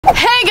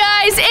Hey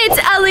guys, it's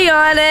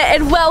Elliana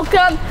and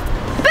welcome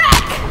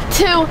back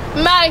to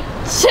my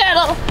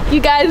channel.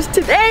 You guys,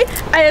 today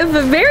I have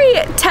a very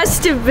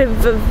testive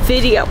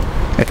video.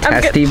 A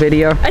testy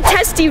video? A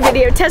testy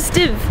video, test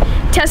do.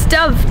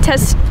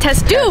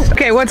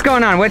 Okay, what's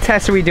going on? What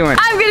test are we doing?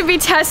 I'm gonna be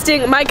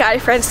testing my guy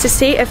friends to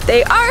see if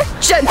they are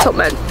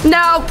gentlemen.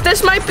 Now,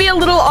 this might be a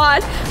little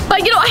odd,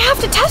 but you know, I have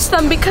to test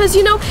them because,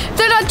 you know, if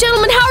they're not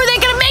gentlemen, how are they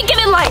gonna make it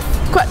in life?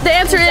 The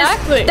answer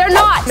is, they're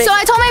not. So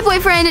I told my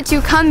boyfriend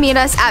to come meet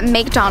us at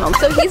McDonald's.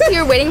 So he's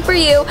here waiting for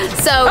you.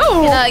 So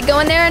go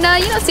in there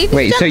and, you know, see if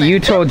Wait, so you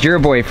told your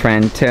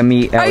boyfriend to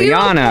meet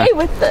Elliana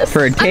with this?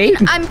 for a date?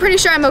 I'm pretty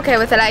sure I'm okay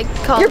with it. I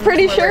called You're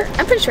pretty sure?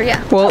 I'm pretty sure,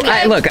 yeah. Well,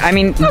 look, I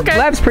mean,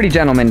 Lev's pretty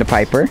gentleman to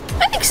Piper.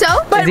 I think so.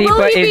 But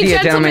is he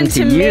a gentleman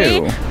to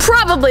you?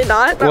 Probably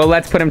not. Well,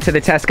 let's put him to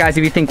the test, guys.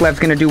 If you think Lev's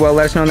gonna do well,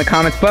 let us know in the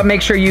comments. But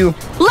make sure you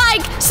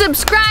like,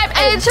 subscribe,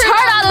 and turn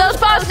on those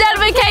post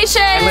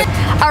notifications.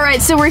 All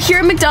right, so we're here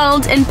at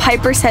McDonald's, and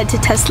Piper said to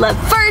test Lev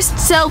first.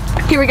 So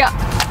here we go.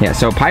 Yeah,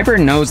 so Piper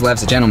knows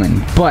Lev's a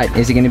gentleman, but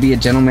is he gonna be a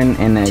gentleman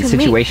in a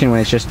situation when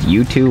it's just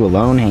you two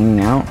alone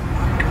hanging out?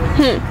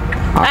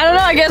 I don't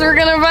know, I guess we're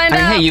gonna find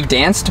out. Hey, you've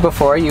danced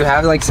before. You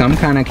have like some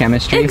kind of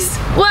chemistry.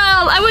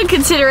 Well, I wouldn't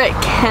consider it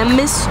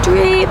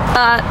chemistry,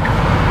 but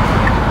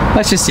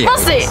let's just see. We'll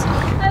see.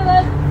 Hi,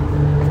 Lev.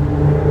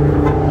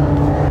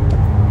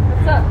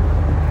 What's up?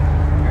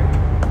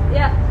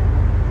 Yeah.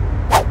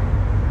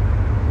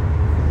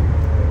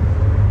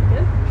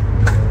 Good?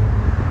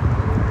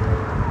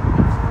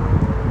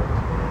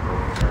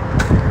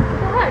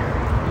 What the heck?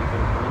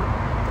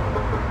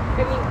 I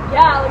mean,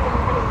 yeah, like I'm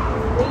kind of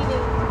waiting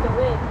to go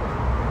in.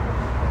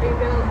 Are you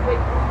gonna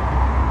wait?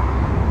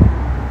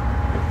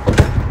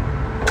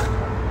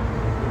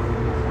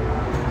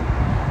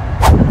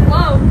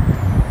 Hello?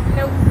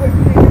 No,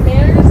 your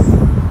manners?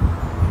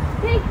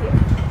 Thank you.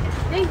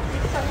 Thank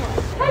you so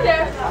much. Hi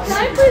there. Can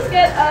I please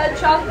get a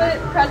chocolate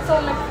pretzel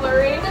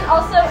McFlurry and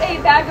also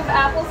a bag of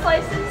apple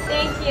slices?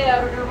 Thank you.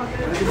 Do you want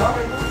anything?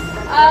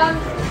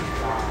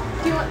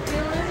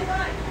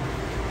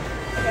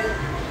 Okay.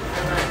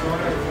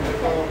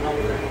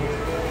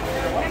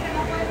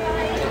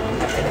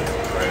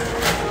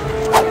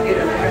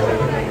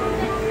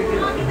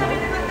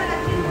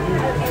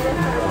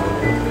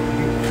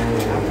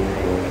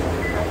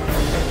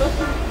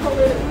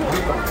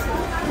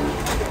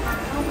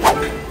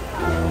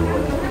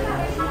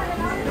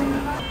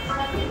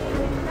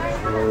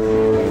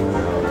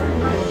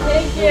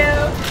 Thank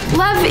you.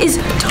 Lev is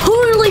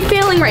totally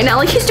failing right now.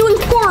 Like, he's doing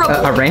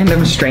horrible. A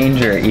random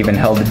stranger even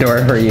held the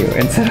door for you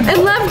instead of.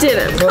 And Lev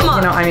didn't. Come on.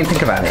 You know, I mean,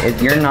 think about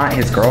it. You're not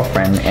his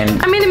girlfriend,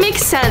 and I mean, it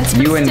makes sense.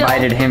 But you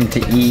invited him to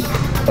eat.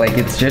 Like,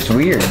 it's just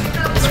weird.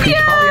 It's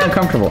probably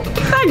uncomfortable.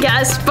 I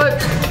guess,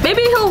 but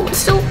maybe he'll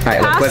still All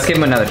right, pass. let's give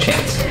him another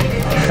chance.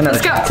 Another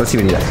chance. Let's see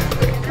what he does.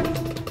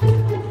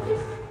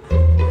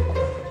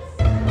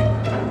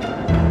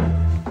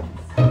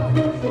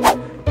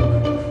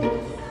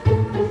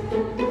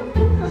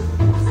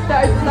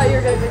 I thought you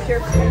were gonna get the chair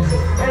for me.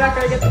 You're not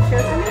gonna get the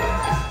chair for me?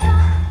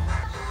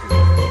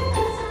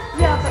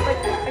 Yeah, but like,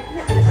 I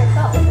can't sit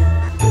myself. I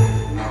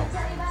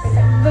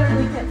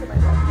literally can't sit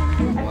myself.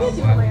 I can't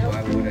do it on my own. Why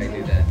would I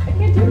do that? I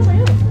can't do it on my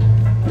own.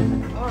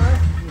 Alright.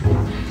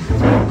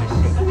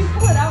 Can you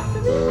pull it out for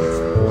me?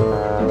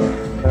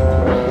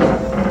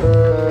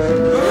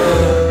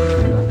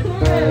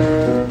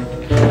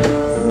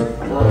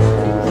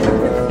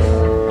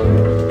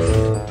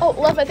 Oh,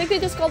 Lev, I think they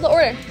just called the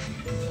order.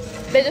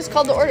 They just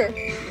called the order.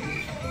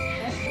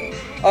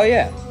 Oh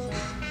yeah.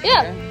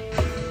 Yeah.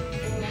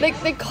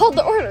 They called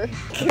the order.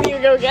 Can you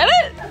go get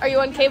it? Are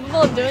you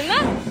incapable of doing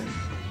that?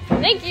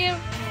 Thank you.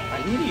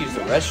 I need to use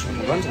the restroom.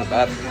 I'm going to the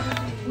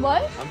bathroom.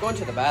 What? I'm going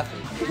to the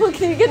bathroom. Well,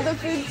 can you get the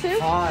food too?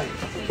 Fine.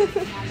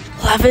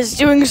 Lev is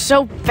doing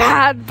so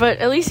bad, but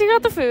at least he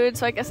got the food,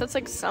 so I guess that's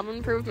like some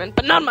improvement,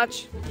 but not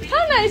much.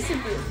 How nice of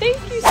you. Thank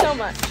you so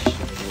much.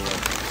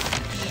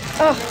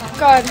 Oh,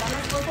 God.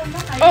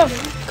 Oh,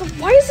 God,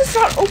 why is this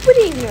not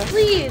opening?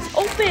 Please,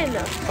 open.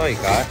 Oh, you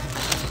got it?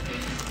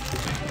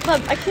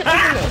 Lev, I can't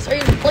open this. Are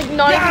you, like,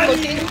 not even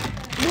looking?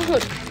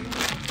 Look.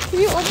 Can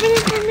you open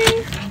it for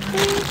me,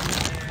 please?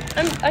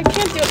 I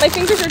can't do it. My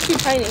fingers are too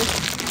tiny.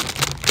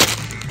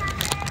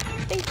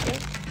 Thank you.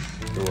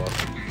 You're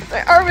welcome.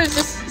 My arm is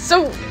just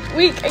so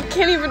weak. I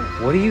can't even.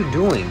 What are you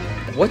doing?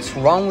 What's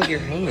wrong with your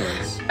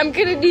hands? I'm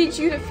gonna need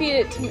you to feed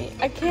it to me.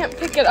 I can't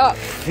pick it up.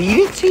 Feed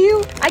it to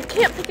you? I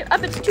can't pick it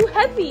up. It's too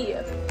heavy.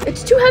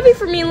 It's too heavy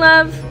for me,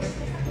 Lev.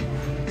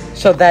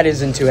 So that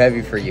isn't too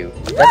heavy for you.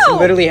 No. That's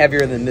literally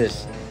heavier than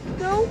this.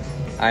 No.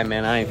 Alright,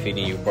 man, I ain't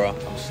feeding you, bro.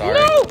 I'm sorry.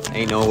 No.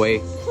 Ain't no way.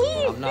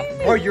 Please. I'm not.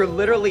 Bro, you're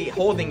literally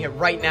holding it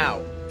right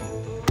now.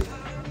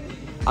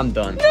 I'm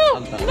done. No.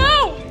 I'm done.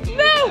 No.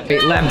 No.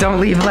 Wait, Lev, don't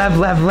leave, Lev.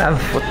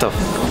 What the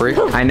frick?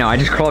 I know, I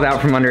just crawled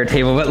out from under a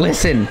table, but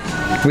listen.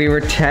 We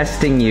were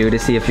testing you to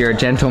see if you're a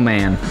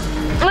gentleman.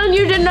 And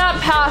you did not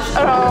pass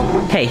at all.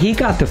 Hey, he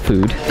got the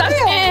food. That's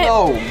it.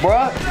 No,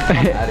 bruh.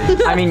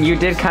 I mean, you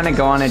did kind of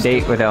go on a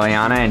date with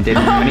Eliana and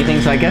didn't do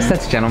anything, so I guess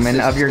that's gentleman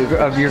of your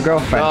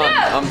girlfriend.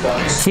 I'm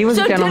done. He was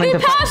So a gentleman.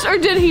 did he pass or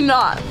did he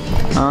not?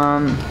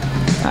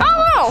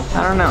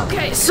 I don't know.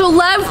 Okay, so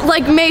Lev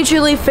like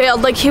majorly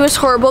failed, like he was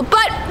horrible,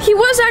 but he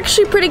was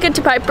actually pretty good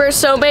to Piper,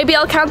 so maybe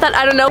I'll count that,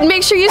 I don't know.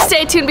 Make sure you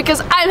stay tuned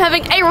because I'm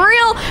having a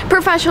real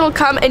professional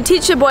come and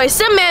teach the boys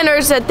some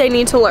manners that they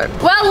need to learn.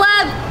 Well,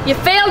 Lev, you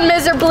failed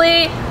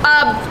miserably.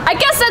 I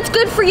guess that's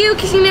good for you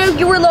because you know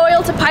you were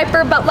loyal to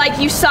Piper, but like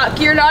you suck.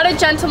 You're not a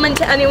gentleman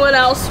to anyone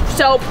else,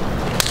 so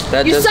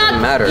That you doesn't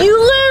suck. matter. You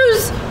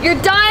lose. You're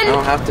done. I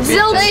don't have to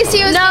be.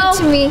 Lacey was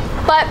good to me.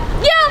 But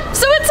yeah,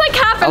 so it's like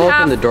half and I'll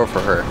half. open the door for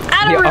her.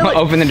 I don't really.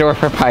 Open the door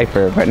for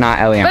Piper, but not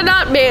Eliana. But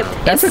not me.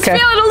 That's it's okay.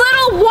 feeling a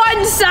little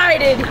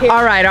one-sided here.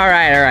 All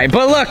right.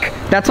 But look,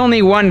 that's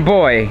only one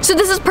boy. So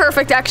this is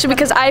perfect actually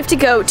because I have to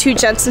go to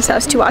Jensen's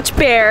house to watch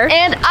Bear.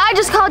 And I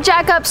just called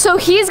Jack up, so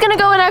he's gonna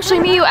go and actually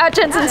meet you at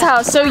Jensen's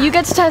house. So you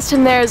get to test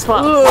him there as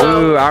well.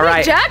 Ooh, all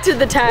right. Jack did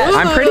the test.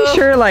 I'm pretty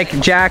sure, like,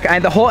 Jack,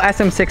 the whole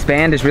SM6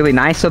 band is really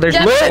nice, so there's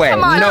Yeah, no but way,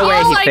 come on, no way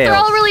he Like they're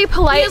all fails. really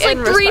polite. He has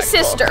like 3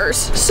 sisters,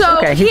 so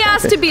Okay, he he's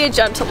has got to this. be a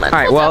gentleman. All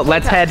right, well,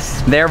 let's head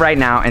there right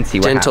now and see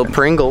what Gentle happens.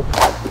 Pringle.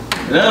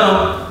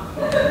 Hello?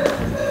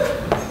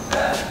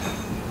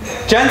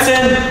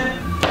 Jensen?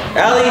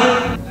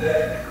 Ellie?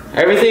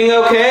 Everything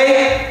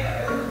okay?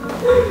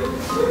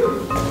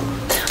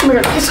 Oh my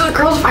god, okay, so the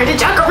girls invited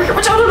Jack over here,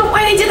 which I don't know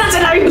why they did that,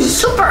 and I was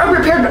super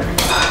unprepared.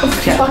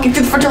 I'm walking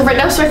through the front door right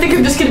now, so I think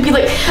I'm just gonna be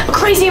like a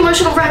crazy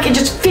emotional wreck and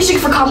just fishing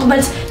for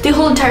compliments the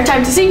whole entire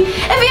time to see if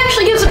he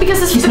actually gives it because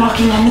this is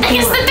knocking on the door. I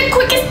guess that's the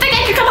quickest thing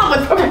I could come up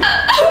with. Okay.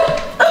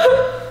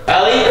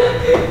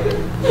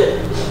 Ellie?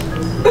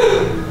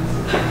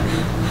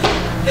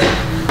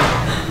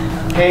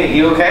 Hey,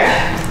 you okay?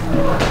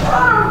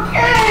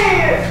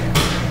 Okay.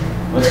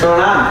 What's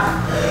going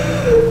on?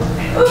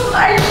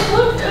 I just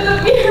looked in the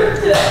mirror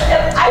today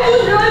and I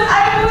just realized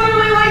I'm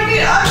literally like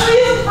the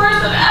ugliest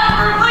person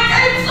ever. Like,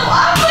 I'm so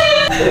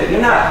ugly.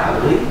 You're not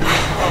ugly.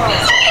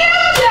 Yes, I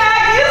am,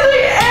 Jack. Yes, I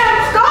am.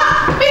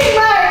 Stop being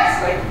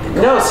nice.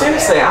 No,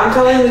 seriously, I'm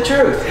telling the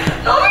truth.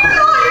 No, you're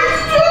not. You're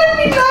just trying to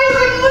be nice.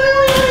 I'm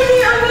literally like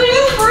the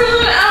ugliest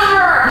person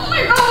ever. Oh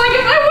my god, like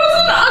if I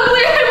wasn't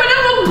ugly, I would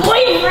have a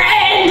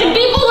boyfriend. And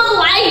people would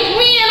like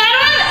me, and I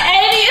don't have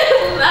any of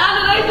that,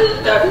 and I just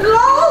don't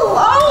know.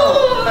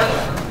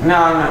 No,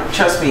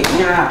 trust me,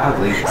 you're not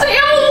ugly. So,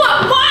 yeah,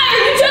 what? Why?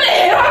 Are you trying to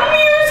hit on me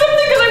or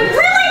something? Because I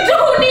really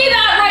don't need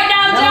that right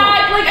now,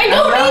 Jack. Like, I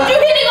don't need you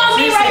hitting on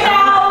me right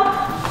now.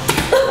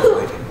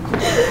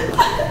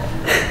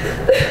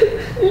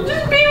 You're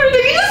just being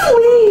ridiculous.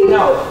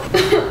 No.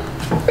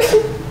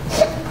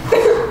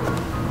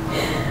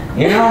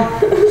 You know,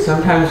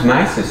 sometimes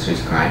my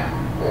sisters cry.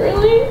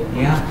 Really?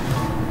 Yeah.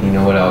 You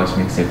know what always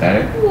makes it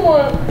better?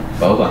 What?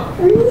 Boba.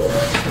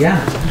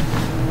 Yeah.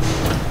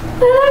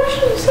 That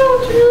actually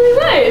sounds really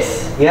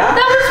nice. Yeah?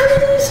 That was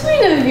really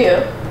sweet of you.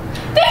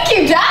 Thank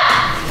you, Jack.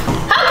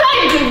 How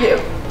kind of you.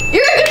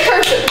 You're a good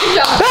person. Good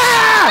job.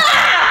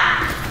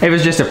 It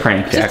was just a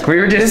prank, Jack. We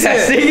were just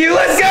testing you.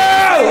 Let's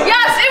go!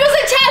 Yes, it was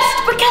a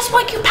test, but guess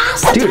what? You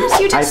passed the test.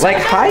 You just like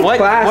high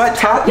class, what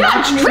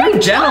top-notch, true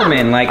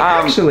gentleman. Like,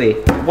 actually.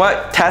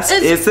 What test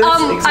is this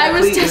exactly? I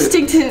was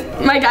testing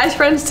my guys'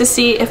 friends to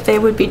see if they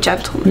would be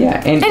gentlemen.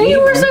 Yeah, and you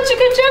were such a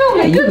good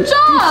gentleman. Good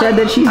job. You said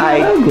that she's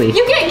not ugly.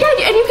 You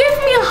and you gave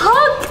me a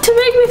hug to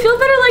make me feel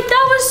better. Like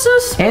that was so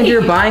sweet. And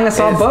you're buying us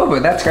all boba.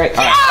 That's great.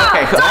 Yeah,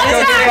 Okay, cool. don't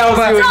Let's say go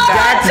that. Don't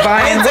Jack's say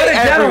buying. that. What a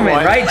gentleman,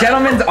 Everyone. right?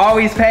 Gentlemen's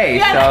always pay.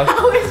 Yeah,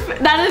 So.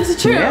 that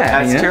is true. Yeah,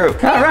 That's you know? true.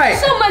 All right.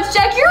 Thank you so much,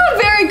 Jack. You're a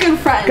very good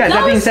friend. Guys,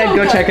 that being was said, so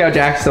go good. check out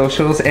Jack's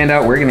socials, and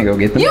we're gonna go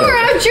get them. You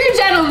are a true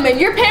gentleman.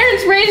 Your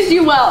parents raised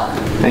you well.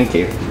 Thank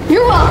you.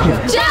 You're welcome.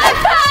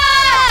 Jackpot!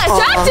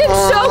 Jack did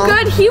so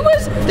good. He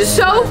was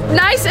so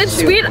nice and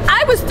sweet.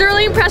 I was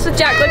thoroughly impressed with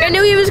Jack. Like, I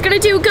knew he was gonna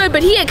do good,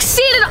 but he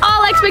exceeded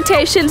all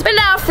expectations. But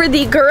now for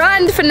the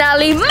grand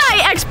finale,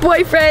 my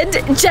ex-boyfriend,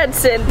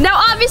 Jensen.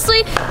 Now,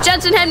 obviously,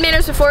 Jensen had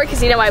manners before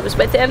because, you know, I was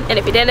with him. And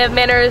if he didn't have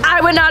manners, I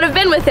would not have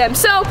been with him.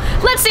 So,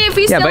 let's see if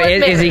he's still but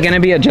has is he manners. gonna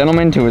be a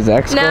gentleman to his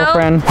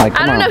ex-girlfriend? No. Like, I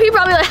come don't on. know. He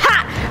probably like,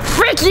 ha!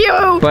 Frick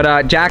you!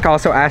 But Jack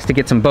also asked to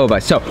get some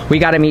boba. So we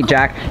gotta meet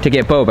Jack to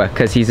get boba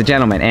because he's a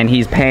gentleman and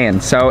he's paying.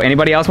 So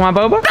anybody else want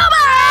boba? Boba!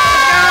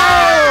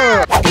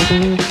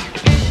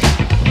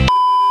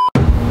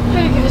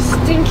 Hey guys,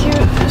 thank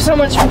you so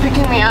much for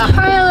picking me up.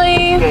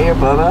 Finally. Get your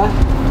Bubba?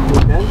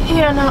 You good?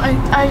 Yeah, no,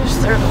 I just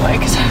threw it away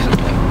because I'm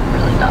like,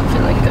 really not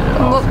feeling good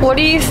at all. What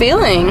are you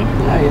feeling?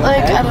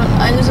 Like,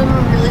 I just have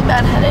a really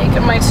bad headache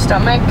and my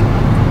stomach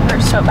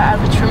hurts so bad,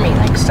 which for me,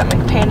 like,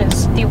 stomach pain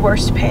is the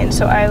worst pain.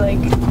 So I, like,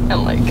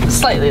 am, like,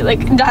 slightly,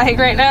 like, dying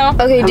right now.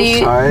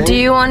 Okay, sorry. do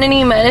you want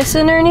any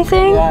medicine or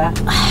anything? Yeah.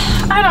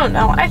 I don't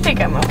know. I think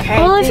I'm okay.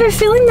 Well, if you're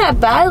feeling that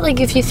bad, like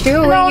if you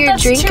threw away your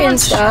drink and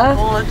stuff.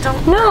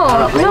 Don't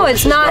No,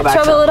 it's not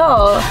trouble at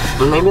all.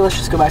 Well, maybe let's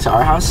just go back to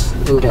our house.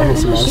 can get her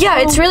some medicine? Yeah,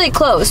 it's really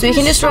close. We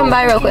can just run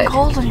by real quick. It's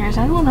cold in here. Is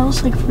anyone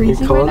else like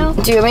freezing cold? right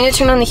now? Do you want me to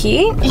turn on the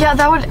heat? Yeah,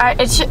 that would.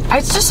 It's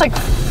just like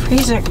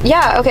freezing.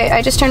 Yeah, okay,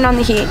 I just turned on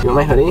the heat. You want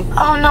my hoodie?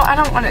 Oh no, I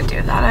don't want to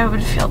do that. I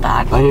would feel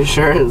bad. Are you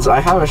sure? I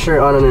have a shirt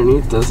on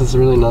underneath this. It's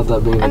really not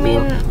that big of a I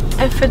mean, deal.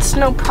 if it's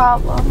no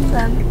problem,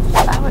 then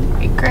that would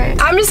be great.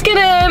 I'm just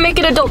gonna make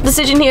an adult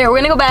decision here. We're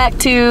gonna go back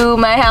to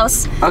my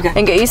house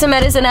and get you some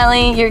medicine,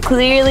 Ellie. You're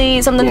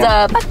clearly, something's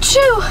up.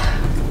 Achoo!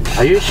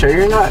 Are you sure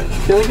you're not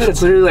feeling good?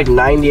 It's literally like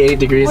 98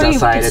 degrees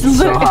outside. It's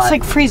so hot. It's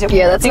like freezing.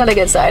 Yeah, that's not a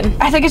good sign.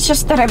 I think it's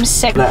just that I'm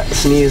sick. That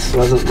sneeze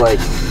wasn't like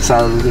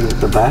sounding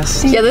the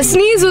best. Yeah, the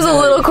sneeze was a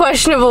little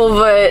questionable,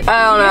 but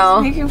I don't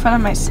know. Making fun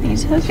of my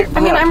sneezes. I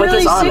mean, I'm put really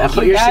this on. sick,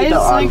 Put you your guys.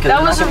 seatbelt on, Like, 'cause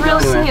that we're was a not real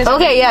gonna go anywhere. sneeze.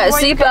 Okay, yeah,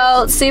 Before you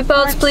guys seatbelts,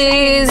 weren't please.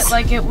 saying it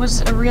like it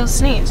was a real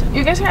sneeze.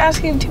 You guys are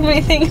asking too many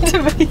things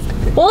of me.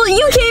 Well,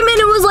 you came in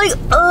and was like,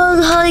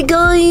 hi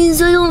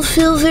guys, I don't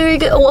feel very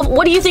good.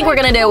 What do you think we're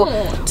gonna do?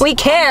 We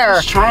care.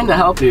 Just trying to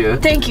help you.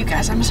 Thank you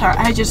guys. I'm sorry.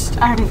 I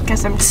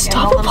guess I'm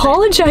Stop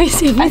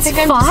apologizing. I It's think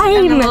I'm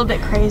fine. a little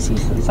bit crazy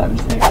since I'm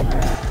sick. Hi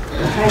there.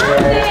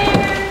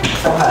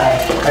 Oh,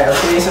 hi. Alright,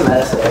 let's give you some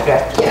medicine,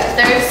 okay? Yeah,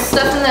 there's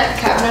stuff in that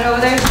cabinet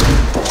over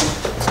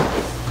there.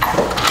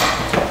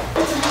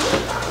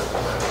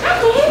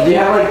 Do you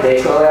have like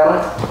Dayquil,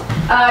 Elliana?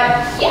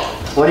 Yeah.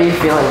 What are you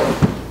feeling?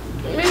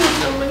 Maybe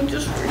something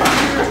just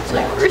hurts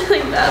like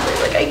really badly.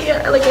 Like I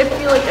can't. Like I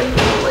feel like I'm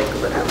like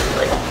literally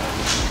like.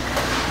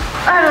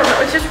 I don't know.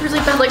 It's just really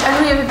bad. Like I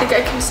don't even think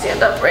I can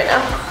stand up right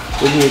now.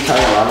 Did you tell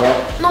your mom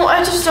yet? No,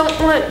 I just don't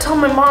want to tell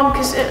my mom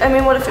because I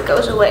mean, what if it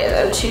goes away?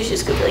 Then she's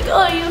just gonna be like,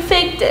 "Oh, you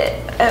faked it."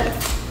 And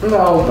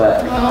No,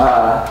 but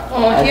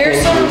I here's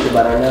think some- you should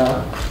let her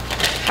know.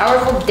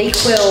 Powerful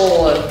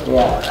Dayquil.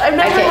 Yeah. I've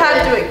never Okay,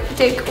 had good.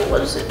 Dayquil. What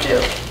does it do?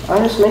 Oh,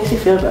 it just makes you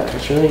feel better.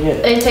 It's really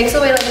good. It takes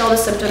away like all the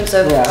symptoms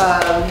of Yeah.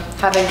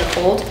 having the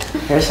cold.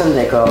 Here's some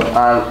Dayquil.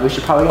 We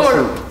should probably get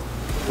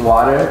some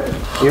water.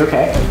 You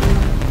okay?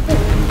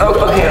 Oh,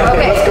 okay,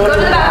 let's go to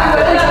the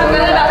bathroom. Go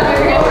to the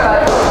bathroom. You're gonna cry.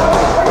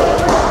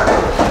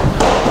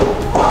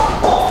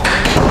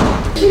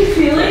 You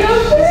feeling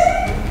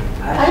okay?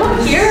 I don't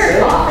hear her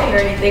coughing or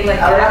anything like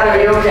that.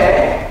 Are you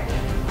okay?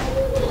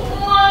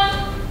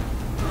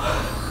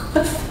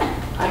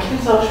 I can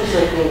tell she's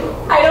like,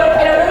 I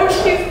don't know if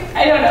she's,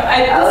 I don't know.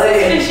 Ellie. This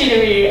is fishy to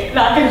me,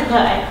 not gonna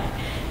lie.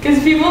 Because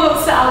people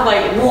don't sound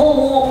like, whoa,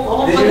 whoa,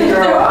 whoa. Did you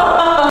throw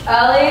up?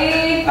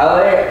 Ellie, Ellie,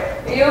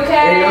 are you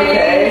okay? are you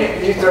okay?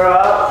 Did you throw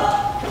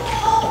up?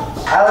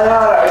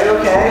 Elliana, are you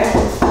okay?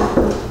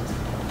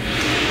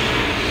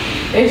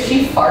 Is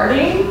she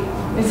farting?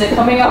 Is it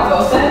coming out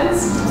both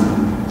ends?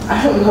 I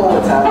don't know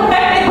what's happening.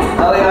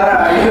 Elliana,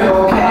 are you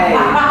okay?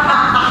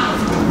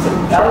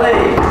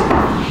 Ellie,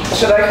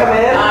 should I come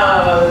in?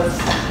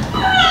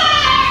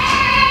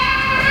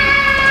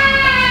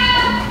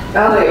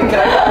 Ellie, can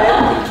I come in?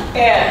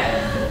 Yeah.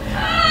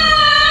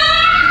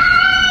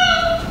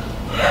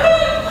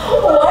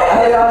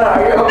 Elliana,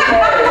 are you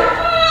okay?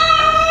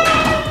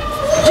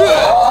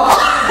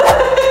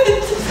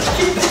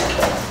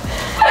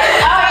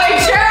 Are you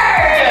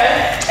sure?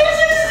 It's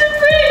just a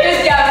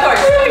pretty. Yeah, of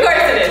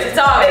course it is. It's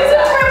obvious.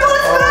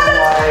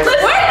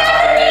 We're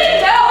never meeting.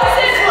 No, it's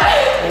this way.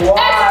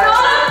 Why? It's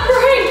not a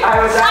prank. I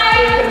was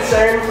actually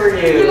concerned for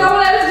you. You know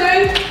what I was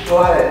doing?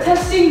 What?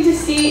 Testing to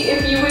see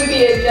if you would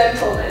be a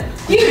gentleman.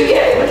 You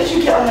get What did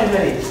you get on my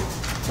hoodies?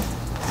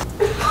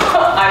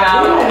 I'm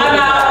out.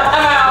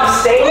 You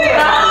stained it.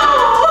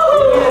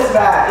 Give me this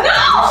back.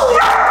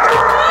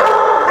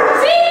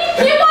 See?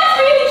 He wants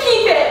me to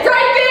keep it.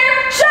 Right there.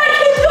 Should I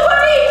keep the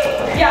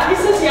hoodie? Yeah, he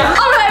says yeah.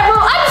 Alright,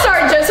 well, I'm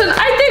sorry, Jensen.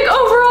 I think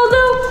overall,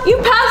 though, you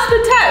passed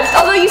the test.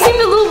 Although you seemed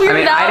a little I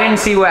weirded mean, out. I didn't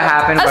see what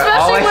happened, but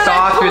all Especially I when saw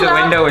I through the pulled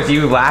out- window was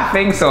you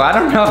laughing, so I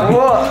don't know.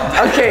 Well,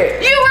 okay.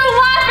 You were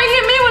laughing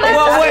at me when I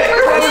Well, said wait, you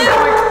were that's- sick.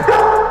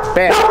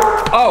 Bam.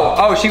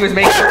 Oh, she was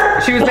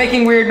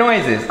making weird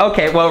noises.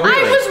 Okay, well, really.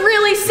 I was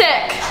really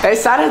sick. It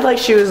sounded like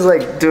she was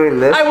like doing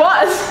this. I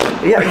was.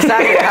 Yeah,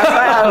 exactly. That's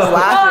why I was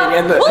laughing.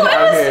 In the, Well, I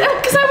okay.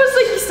 was, because I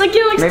was like, you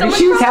know, like Maybe stomach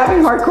she was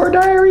problems. having hardcore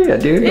diarrhea,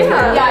 dude.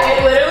 Yeah,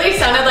 it literally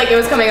sounded like it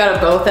was coming out of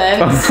both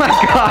ends. Oh my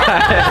god.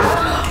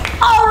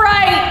 All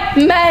right,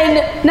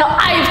 men. Now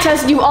I've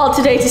tested you all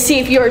today to see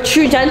if you're a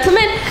true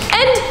gentleman,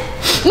 and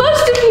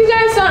most of you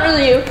guys, not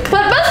really you,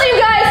 but most of you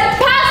guys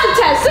passed the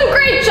test. So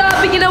great job.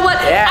 But you know what?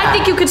 Yeah. I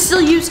think you could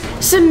still use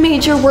some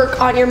major work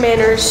on your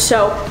manners.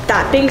 So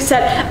that being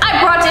said, I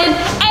brought in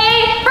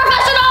a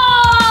professional.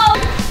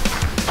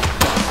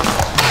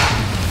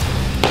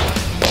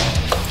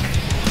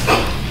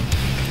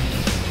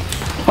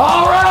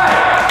 All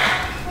right.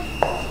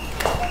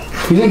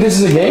 You think this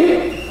is a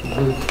game?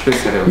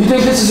 You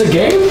think this is a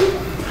game?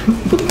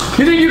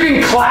 You think you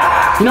can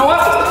clap? You know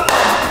what?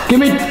 Give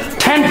me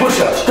 10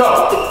 push-ups.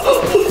 Go.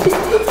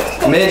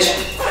 Mitch,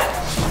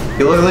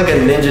 you look like a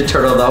ninja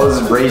turtle that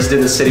was raised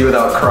in the city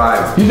without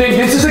crime. You think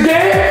this is a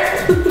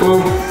game?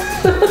 Boom.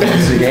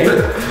 This is a game.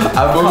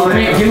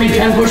 Give me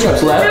 10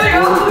 push-ups,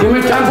 Lev. Give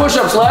me 10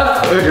 push-ups,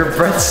 Lev. Your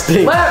breath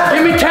stinks. Lev,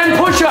 give me 10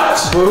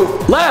 push-ups.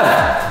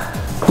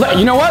 Lev.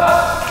 You know what?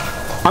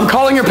 I'm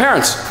calling your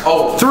parents.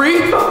 Oh.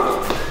 3,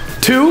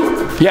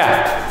 2,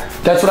 yeah.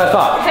 That's what I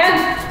thought.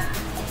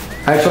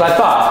 10. That's what I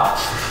thought.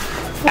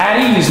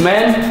 At ease,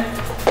 man.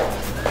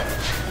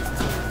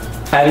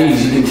 At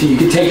ease, you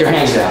can take your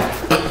hands down.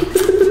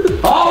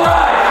 All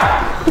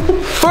right.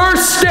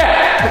 First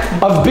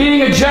step of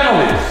being a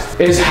gentleman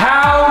is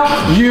how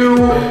you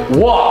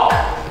walk.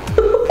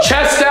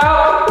 Chest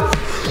out,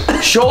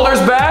 shoulders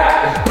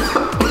back,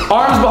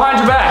 arms behind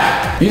your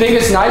back. You think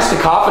it's nice to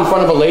cop in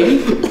front of a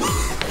lady?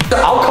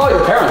 I'll call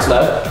your parents,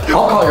 Lev.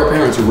 I'll call your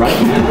parents right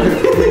now.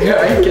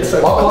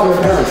 I'll call your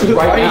parents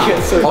right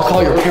now. I'll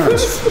call your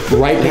parents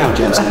right now,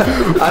 Jensen.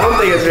 I don't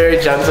think it's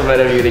very gentleman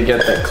of you to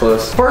get that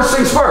close. First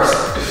things first.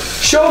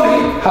 Show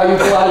me how you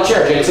pull out a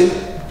chair, Jensen.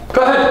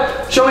 Go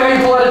ahead. Show me how you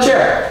pull out a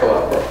chair.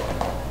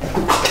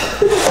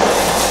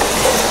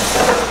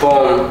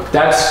 Boom.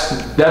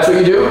 That's what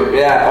you do?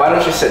 Yeah, why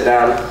don't you sit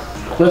down?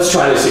 Let's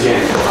try this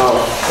again.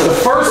 Oh. The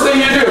first thing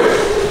you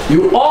do,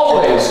 you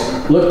always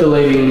look the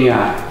lady in the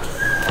eye.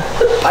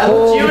 I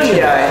looked you in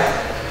the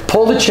eye.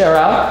 Pull the chair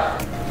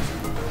out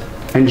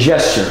and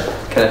gesture.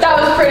 That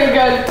was pretty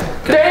good.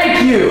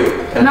 Thank you.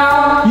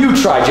 Now you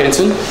try,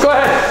 Jensen. Go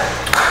ahead.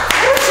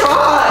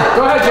 Try.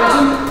 Go ahead,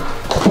 Jensen.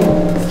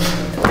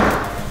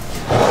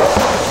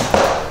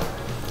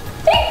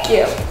 Thank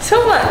you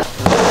so much.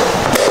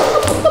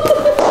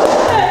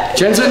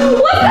 Jensen.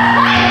 What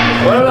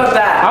What about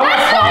that?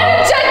 That's not a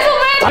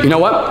gentleman. You know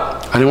what?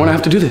 I didn't want to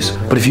have to do this,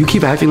 but if you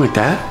keep acting like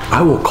that,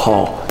 I will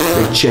call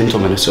the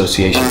Gentleman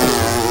Association.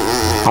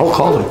 I will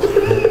call them.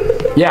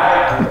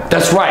 Yeah,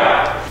 that's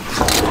right.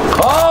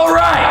 All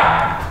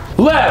right.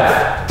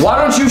 Lev, why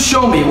don't you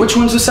show me which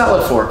one's the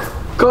salad fork?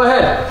 Go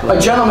ahead. A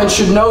gentleman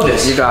should know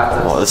this. You got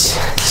this. Well,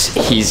 it's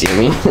easy, I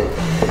mean.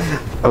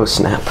 Oh,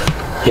 snap.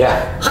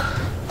 Yeah.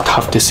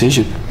 Tough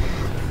decision.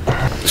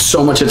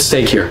 So much at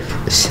stake here.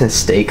 It's a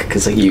steak,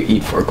 because like you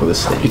eat fork with a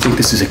steak. You think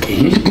this is a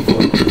game?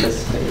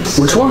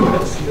 Which one?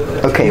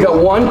 Okay. You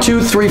got 1,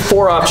 2, 3,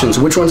 4 options.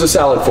 Which one's a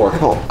salad fork?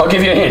 I'll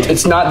give you a hint.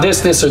 It's not this,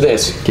 this, or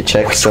this. You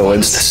check. Which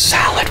one's the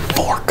salad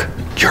fork?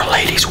 Your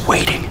lady's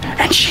waiting,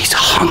 and she's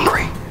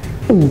hungry.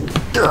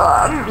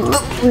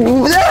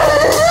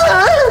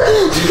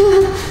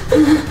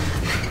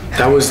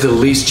 That was the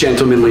least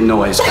gentlemanly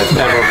noise I've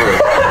ever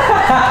heard.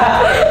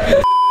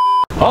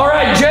 All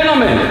right,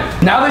 gentlemen.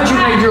 Now that you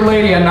made your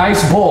lady a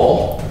nice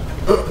bowl,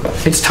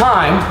 it's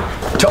time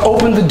to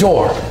open the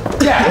door.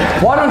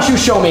 Yeah, why don't you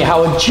show me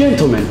how a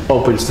gentleman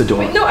opens the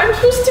door? No, I'm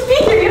supposed to be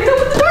here. You have to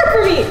open the door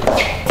for me.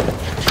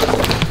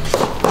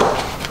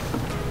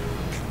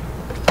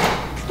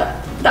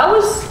 That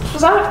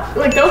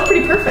was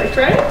pretty perfect,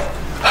 right?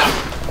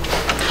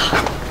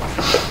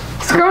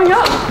 It's growing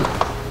up.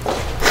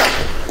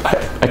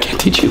 I can't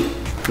teach you.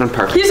 I'm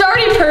perfect. He's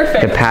already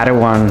perfect. The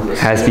Padawan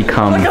has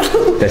become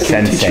the Teach you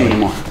sensei.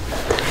 anymore.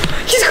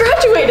 He's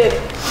graduated.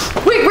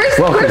 Wait, where's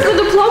the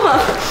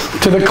diploma?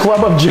 To the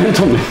Club of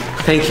Gentlemen.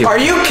 Thank you. Are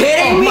you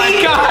kidding me? Oh my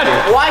God!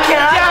 Why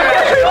can't I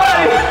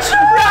graduate?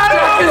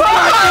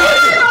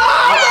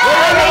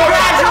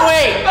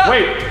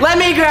 Let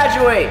me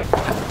graduate. Wait.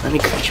 Let me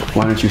graduate.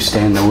 Why don't you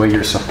stand the way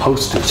you're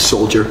supposed to,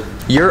 soldier?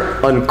 You're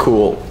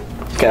uncool.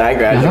 Can I Now,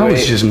 graduate? that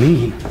was just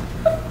mean.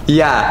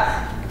 Yeah.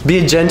 Be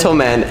a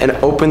gentleman and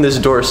open this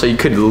door so you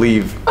could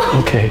leave.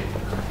 Okay.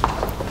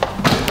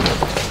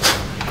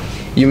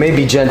 You may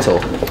be gentle,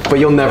 but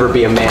you'll never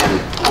be a man.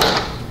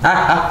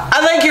 I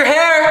like your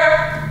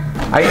hair.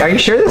 Are you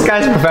sure this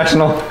guy's a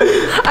professional?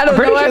 I don't I'm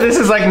pretty know. sure this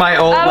is like my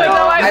old,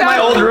 my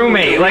old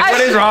roommate. Like,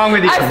 what is wrong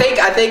with you? I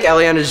think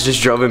Elliana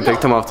just drove and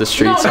picked him off the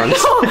streets. No, I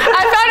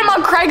found him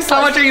on Craigslist.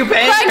 How much are you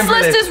paying him for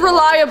Craigslist this? is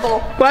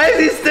reliable. Why is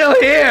he still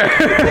here?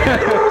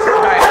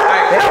 all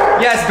right.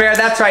 Yes, Bear,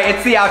 that's right.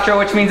 It's the outro,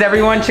 which means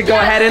everyone should go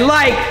ahead and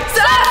like.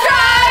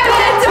 Subscribe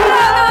and turn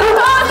on the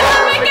post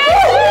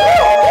notifications.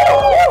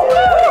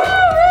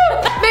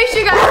 Make sure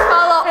you guys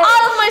follow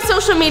all of my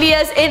social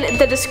medias in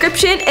the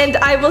description, and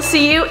I will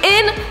see you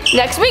in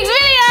next week's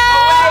video.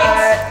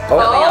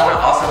 Elliana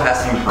also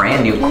has some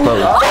brand new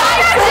clothes.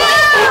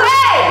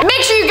 Hey!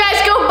 Make sure you guys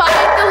go buy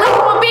it. The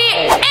link will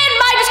be in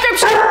my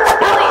description.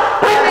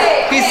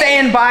 He's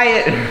saying buy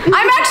it.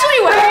 I'm actually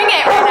wearing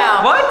it right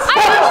now. What? I'm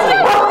actually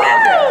wearing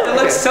it. It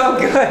looks so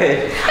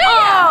good.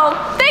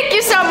 Oh, thank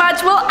you so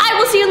much. Well, I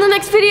will see you in the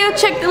next video.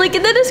 Check the link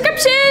in the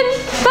description.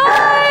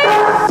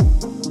 Bye.